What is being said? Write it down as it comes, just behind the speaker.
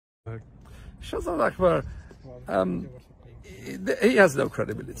Shahzad Akbar, he has no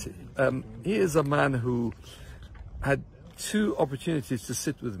credibility. He is a man who had two opportunities to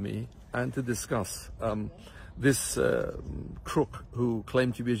sit with me and to discuss this crook who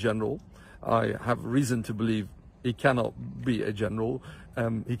claimed to be a general. I have reason to believe he cannot be a general.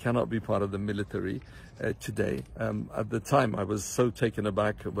 He cannot be part of the military today. At the time, I was so taken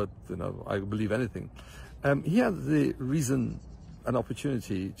aback, but I believe anything. He had the reason, an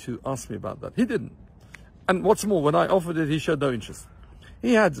opportunity to ask me about that. He didn't. And what's more, when I offered it, he showed no interest.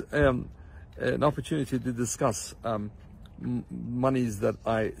 He had an opportunity to discuss monies that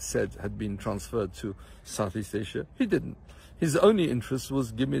I said had been transferred to Southeast Asia. He didn't. His only interest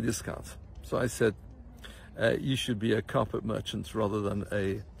was give me a discount. So I said, you should be a carpet merchant rather than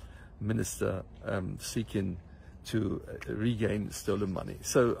a minister seeking to regain stolen money.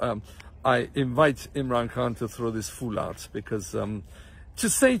 So I invite Imran Khan to throw this fool out, because to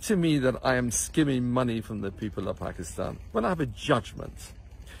say to me that I am skimming money from the people of Pakistan, when I have a judgment,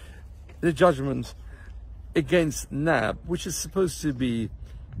 the judgment against NAB, which is supposed to be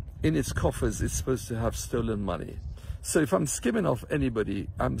in its coffers, it's supposed to have stolen money. So if I'm skimming off anybody,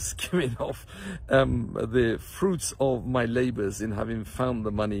 I'm skimming off the fruits of my labors in having found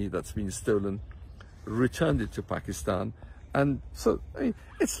the money that's been stolen, returned it to Pakistan. And so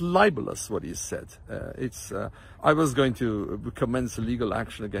it's libelous what he said. I was going to commence a legal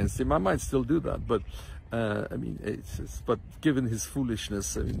action against him. I might still do that, but but given his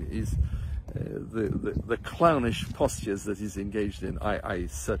foolishness, the clownish postures that he's engaged in, I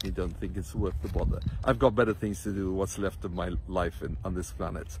certainly don't think it's worth the bother. I've got better things to do, what's left of my life on this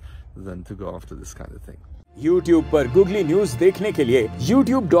planet, than to go after this kind of thing. YouTube पर Googly News देखने के लिए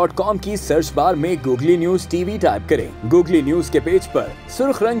youtube.com की search bar में Googly News TV type करें। Googly News के page पर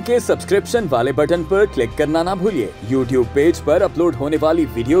सुर्ख रंग के सब्सक्रिप्शन वाले बटन पर क्लिक करना ना भूलिए। YouTube पेज पर अपलोड होने वाली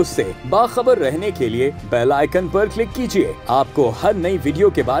वीडियोस से बाखबर रहने के लिए बेल आइकन पर क्लिक कीजिए। आपको हर नई वीडियो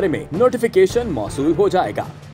के बारे में नोटिफिकेशन मौसूल हो जाएगा।